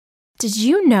Did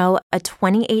you know a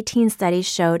 2018 study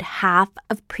showed half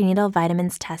of prenatal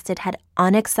vitamins tested had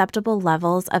unacceptable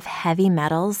levels of heavy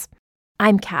metals?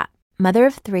 I'm Kat, mother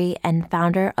of 3 and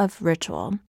founder of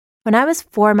Ritual. When I was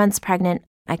 4 months pregnant,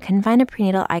 I couldn't find a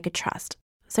prenatal I could trust,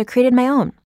 so I created my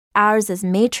own. Ours is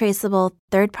made traceable,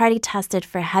 third-party tested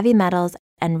for heavy metals,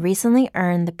 and recently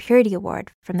earned the Purity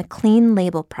Award from the Clean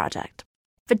Label Project.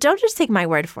 But don't just take my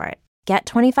word for it. Get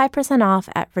 25% off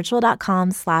at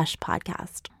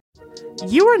ritual.com/podcast.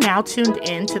 You are now tuned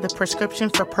in to the Prescription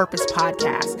for Purpose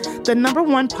podcast, the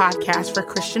 #1 podcast for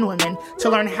Christian women to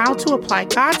learn how to apply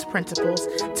God's principles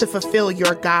to fulfill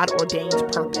your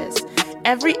God-ordained purpose.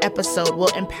 Every episode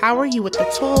will empower you with the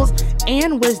tools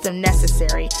and wisdom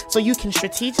necessary so you can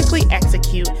strategically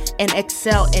execute and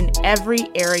excel in every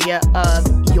area of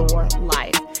your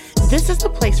life. This is the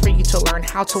place for you to learn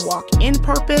how to walk in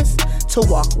purpose, to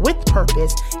walk with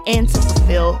purpose, and to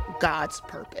fulfill God's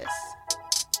purpose.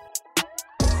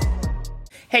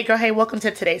 Hey girl, hey, welcome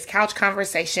to today's couch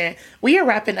conversation. We are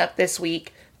wrapping up this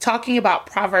week talking about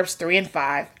Proverbs 3 and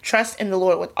 5. Trust in the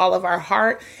Lord with all of our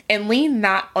heart and lean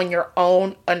not on your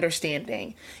own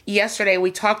understanding. Yesterday,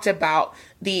 we talked about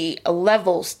the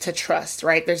levels to trust,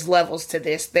 right? There's levels to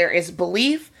this. There is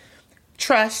belief,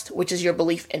 trust, which is your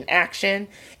belief in action.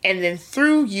 And then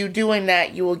through you doing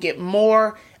that, you will get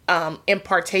more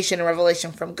impartation and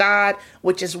revelation from God,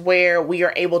 which is where we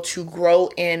are able to grow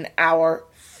in our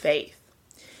faith.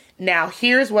 Now,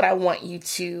 here's what I want you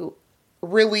to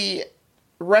really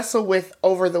wrestle with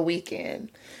over the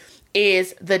weekend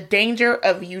is the danger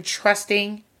of you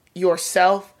trusting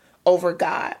yourself over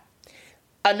God.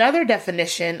 Another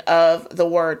definition of the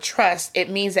word trust, it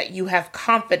means that you have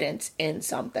confidence in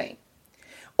something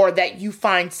or that you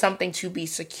find something to be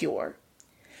secure.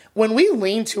 When we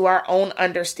lean to our own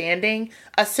understanding,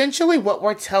 essentially what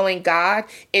we're telling God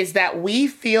is that we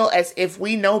feel as if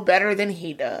we know better than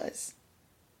He does.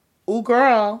 Ooh,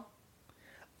 girl.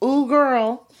 Ooh,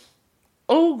 girl.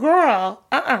 Ooh, girl.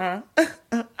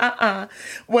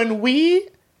 When we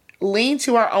lean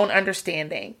to our own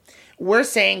understanding, we're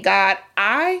saying, God,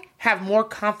 I have more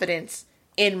confidence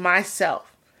in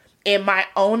myself, in my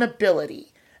own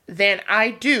ability, than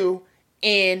I do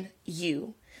in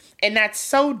you. And that's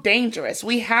so dangerous.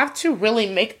 We have to really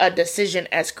make a decision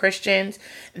as Christians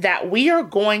that we are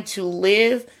going to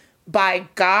live by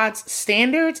God's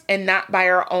standards and not by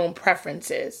our own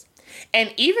preferences.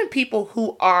 And even people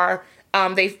who are,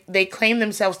 they claim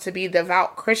themselves to be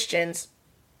devout Christians,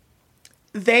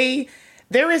 there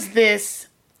is this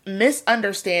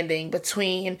misunderstanding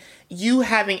between you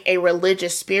having a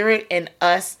religious spirit and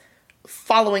us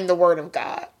following the word of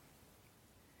God.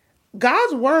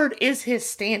 God's word is His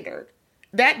standard.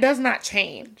 That does not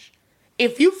change.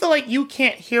 If you feel like you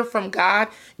can't hear from God,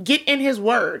 get in His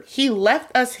word. He left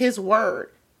us His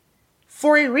word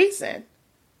for a reason.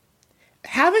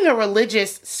 Having a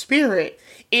religious spirit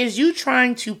is you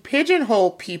trying to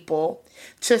pigeonhole people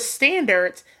to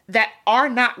standards that are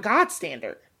not God's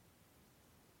standard.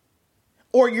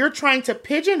 Or you're trying to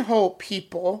pigeonhole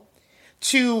people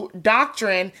to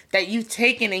doctrine that you've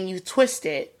taken and you've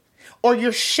twisted. Or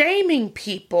you're shaming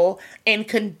people and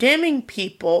condemning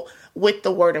people with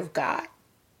the word of God.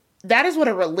 That is what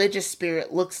a religious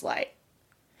spirit looks like.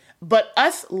 But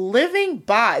us living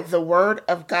by the word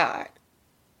of God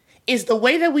is the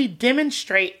way that we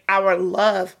demonstrate our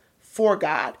love for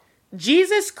God.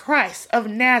 Jesus Christ of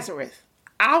Nazareth,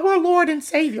 our Lord and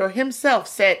Savior Himself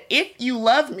said, if you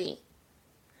love me,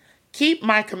 keep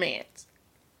my commands.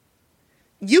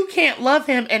 You can't love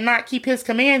Him and not keep His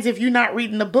commands if you're not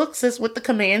reading the book, sis, with the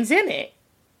commands in it.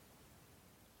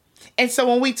 And so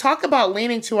when we talk about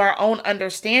leaning to our own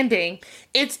understanding,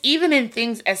 it's even in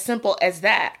things as simple as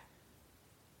that.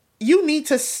 You need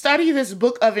to study this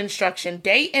book of instruction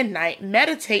day and night,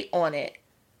 meditate on it,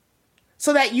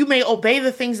 so that you may obey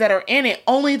the things that are in it.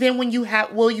 Only then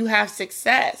will you have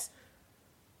success.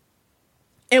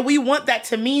 And we want that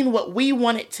to mean what we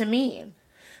want it to mean.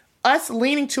 Us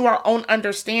leaning to our own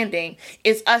understanding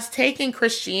is us taking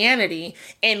Christianity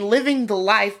and living the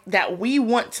life that we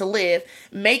want to live,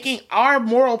 making our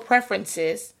moral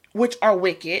preferences, which are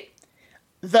wicked,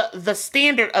 the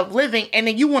standard of living, and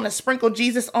then you want to sprinkle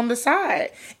Jesus on the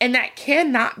side. And that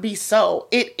cannot be so.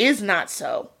 It is not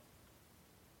so.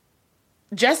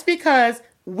 Just because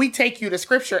we take you to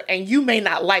scripture and you may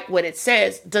not like what it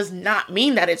says does not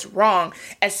mean that it's wrong,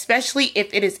 especially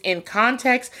if it is in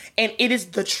context and it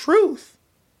is the truth.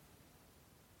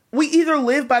 We either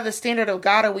live by the standard of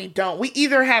God or we don't. We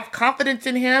either have confidence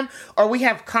in Him or we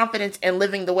have confidence in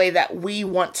living the way that we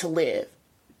want to live.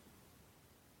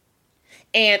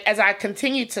 And as I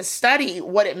continued to study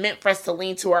what it meant for us to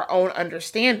lean to our own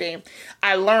understanding,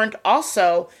 I learned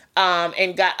also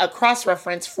and got a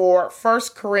cross-reference for 1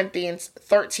 Corinthians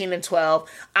 13 and 12.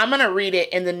 I'm going to read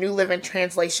it in the New Living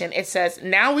Translation. It says,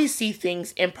 "Now we see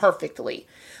things imperfectly,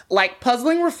 like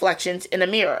puzzling reflections in a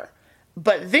mirror.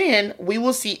 But then we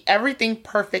will see everything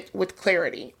perfect with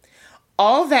clarity.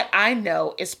 All that I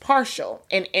know is partial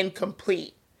and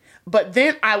incomplete. But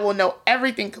then I will know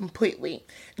everything completely,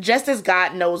 just as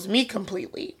God knows me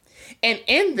completely." And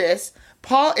in this,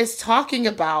 Paul is talking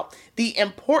about the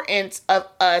importance of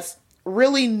us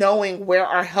really knowing where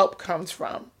our help comes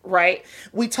from, right?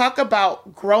 We talk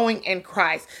about growing in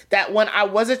Christ, that when I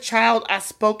was a child, I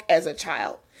spoke as a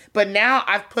child, but now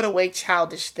I've put away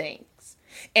childish things.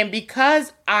 And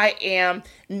because I am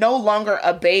no longer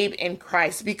a babe in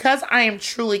Christ, because I am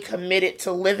truly committed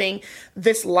to living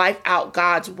this life out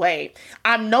God's way,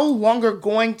 I'm no longer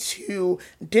going to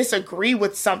disagree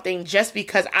with something just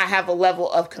because I have a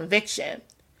level of conviction.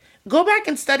 Go back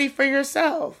and study for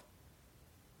yourself,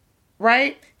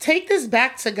 right? Take this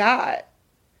back to God.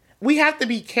 We have to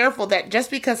be careful that just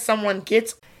because someone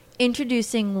gets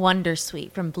Introducing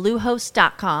Wondersuite from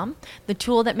Bluehost.com, the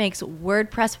tool that makes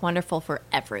WordPress wonderful for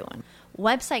everyone.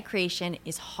 Website creation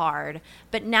is hard,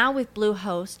 but now with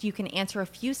Bluehost, you can answer a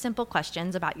few simple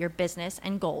questions about your business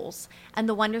and goals, and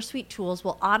the Wondersuite tools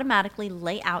will automatically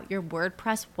lay out your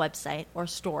WordPress website or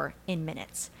store in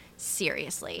minutes.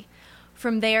 Seriously.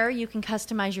 From there, you can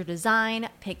customize your design,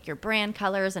 pick your brand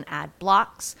colors, and add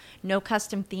blocks. No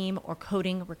custom theme or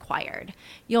coding required.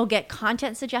 You'll get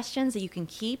content suggestions that you can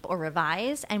keep or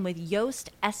revise, and with Yoast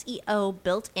SEO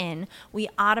built in, we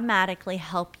automatically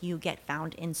help you get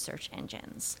found in search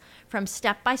engines. From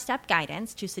step-by-step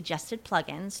guidance to suggested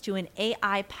plugins to an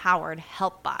AI-powered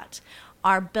help bot,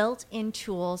 our built-in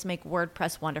tools make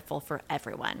WordPress wonderful for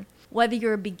everyone. Whether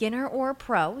you're a beginner or a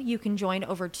pro, you can join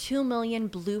over 2 million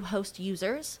Bluehost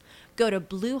users. Go to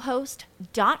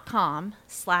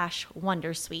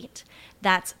bluehost.com/wondersuite.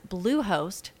 That's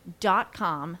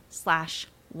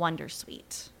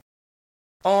bluehost.com/wondersuite.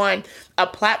 On a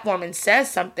platform and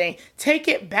says something, take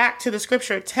it back to the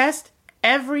scripture. Test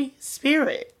every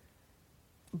spirit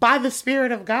by the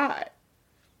Spirit of God,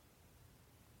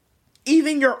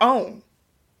 even your own.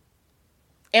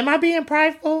 Am I being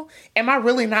prideful? Am I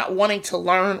really not wanting to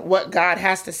learn what God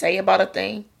has to say about a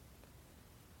thing?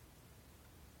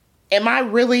 Am I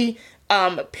really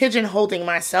pigeonholing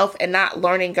myself and not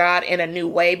learning God in a new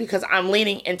way because I'm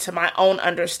leaning into my own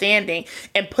understanding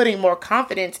and putting more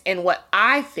confidence in what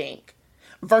I think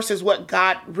versus what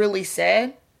God really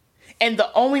said? And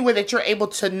the only way that you're able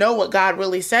to know what God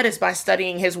really said is by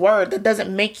studying His Word. That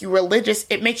doesn't make you religious.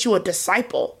 It makes you a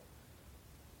disciple.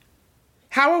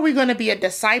 How are we going to be a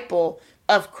disciple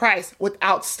of Christ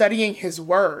without studying His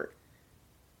Word?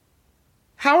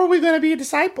 How are we going to be a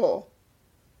disciple?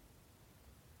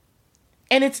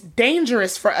 And it's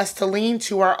dangerous for us to lean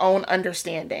to our own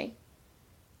understanding.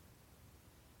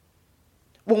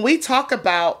 When we talk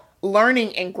about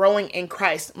learning and growing in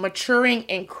Christ, maturing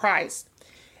in Christ,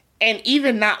 and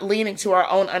even not leaning to our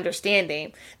own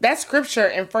understanding, that scripture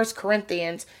in 1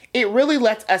 Corinthians, it really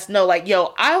lets us know, like,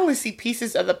 yo, I only see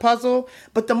pieces of the puzzle,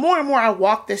 but the more and more I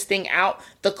walk this thing out,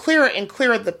 the clearer and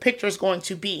clearer the picture is going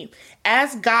to be.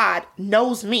 As God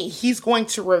knows me, He's going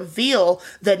to reveal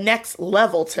the next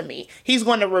level to me. He's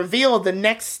going to reveal the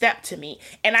next step to me.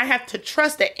 And I have to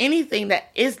trust that anything that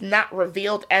is not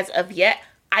revealed as of yet,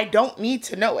 I don't need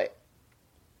to know it.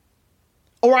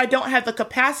 Or I don't have the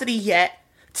capacity yet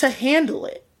to handle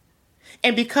it.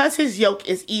 And because His yoke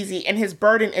is easy and His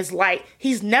burden is light,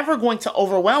 He's never going to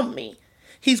overwhelm me.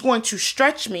 He's going to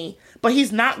stretch me, but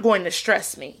He's not going to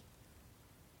stress me.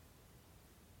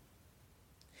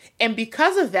 And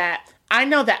because of that, I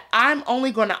know that I'm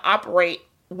only going to operate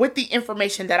with the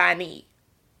information that I need.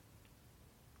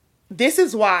 This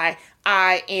is why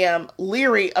I am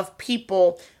leery of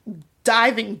people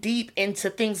diving deep into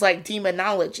things like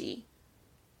demonology.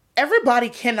 Everybody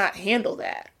cannot handle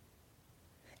that.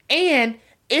 And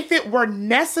if it were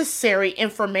necessary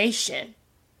information,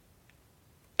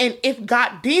 and if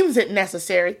God deems it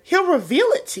necessary, He'll reveal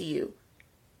it to you.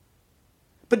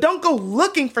 But don't go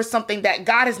looking for something that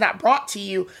God has not brought to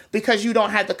you because you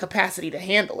don't have the capacity to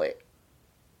handle it.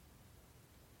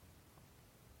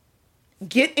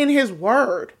 Get in His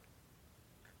Word.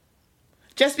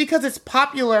 Just because it's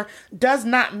popular does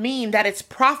not mean that it's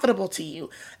profitable to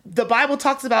you. The Bible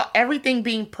talks about everything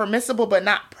being permissible but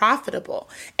not profitable.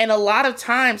 And a lot of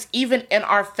times, even in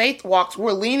our faith walks,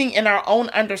 we're leaning in our own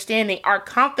understanding. Our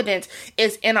confidence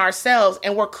is in ourselves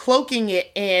and we're cloaking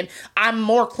it in, I'm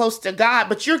more close to God.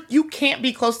 But you can't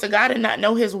be close to God and not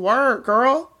know his word,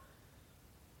 girl.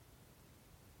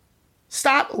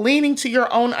 Stop leaning to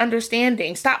your own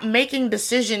understanding. Stop making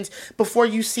decisions before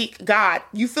you seek God.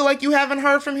 You feel like you haven't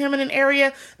heard from him in an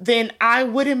area, then I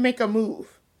wouldn't make a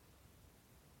move.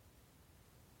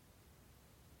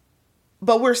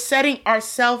 But we're setting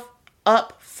ourselves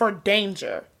up for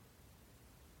danger.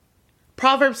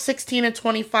 Proverbs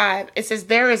 16:25, it says,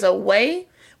 there is a way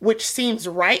which seems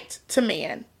right to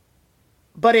man,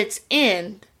 but its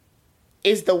end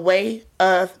is the way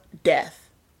of death.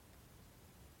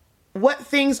 What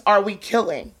things are we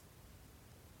killing?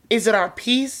 Is it our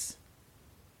peace?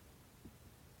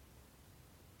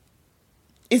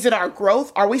 Is it our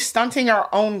growth? Are we stunting our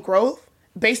own growth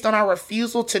based on our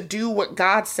refusal to do what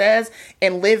God says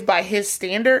and live by his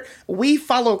standard? We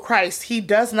follow Christ. He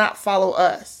does not follow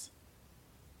us.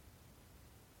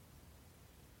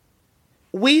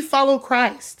 We follow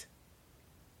Christ.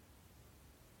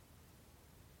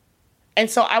 And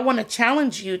so I want to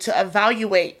challenge you to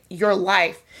evaluate your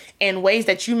life in ways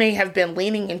that you may have been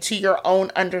leaning into your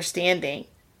own understanding.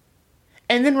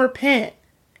 And then repent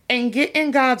and get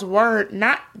in God's word,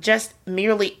 not just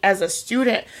merely as a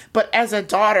student, but as a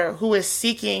daughter who is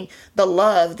seeking the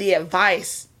love, the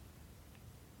advice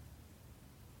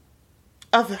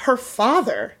of her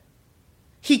father.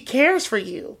 He cares for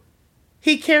you.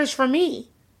 He cares for me.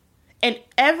 And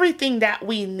everything that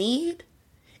we need,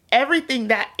 everything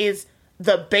that is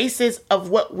the basis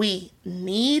of what we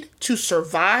need to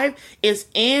survive is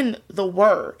in the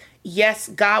word. Yes,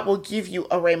 God will give you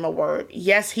a rhema word.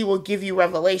 Yes, he will give you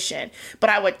revelation. But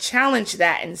I would challenge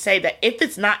that and say that if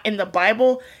it's not in the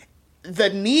Bible, the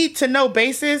need to know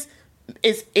basis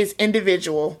is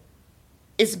individual.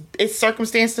 It's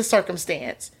circumstance to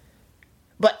circumstance.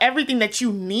 But everything that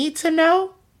you need to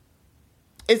know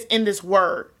is in this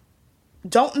word.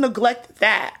 Don't neglect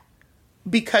that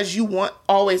because you want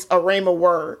always a rhema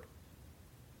word.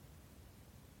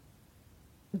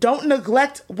 Don't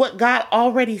neglect what God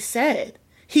already said.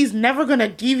 He's never going to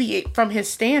deviate from his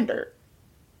standard.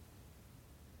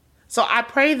 So I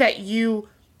pray that you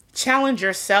challenge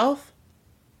yourself.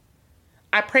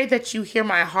 I pray that you hear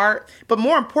my heart. But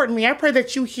more importantly, I pray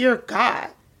that you hear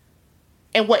God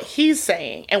and what he's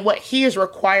saying and what he is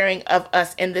requiring of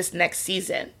us in this next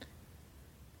season.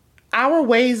 Our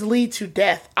ways lead to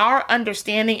death. Our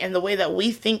understanding and the way that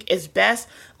we think is best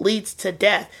leads to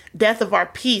death. Death of our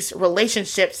peace,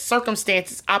 relationships,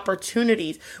 circumstances,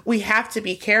 opportunities. We have to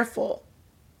be careful.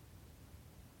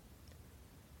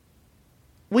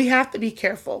 We have to be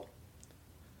careful.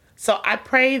 So I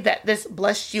pray that this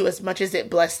blessed you as much as it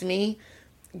blessed me.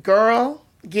 Girl,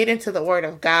 get into the word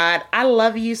of God. I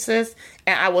love you, sis,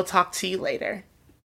 and I will talk to you later.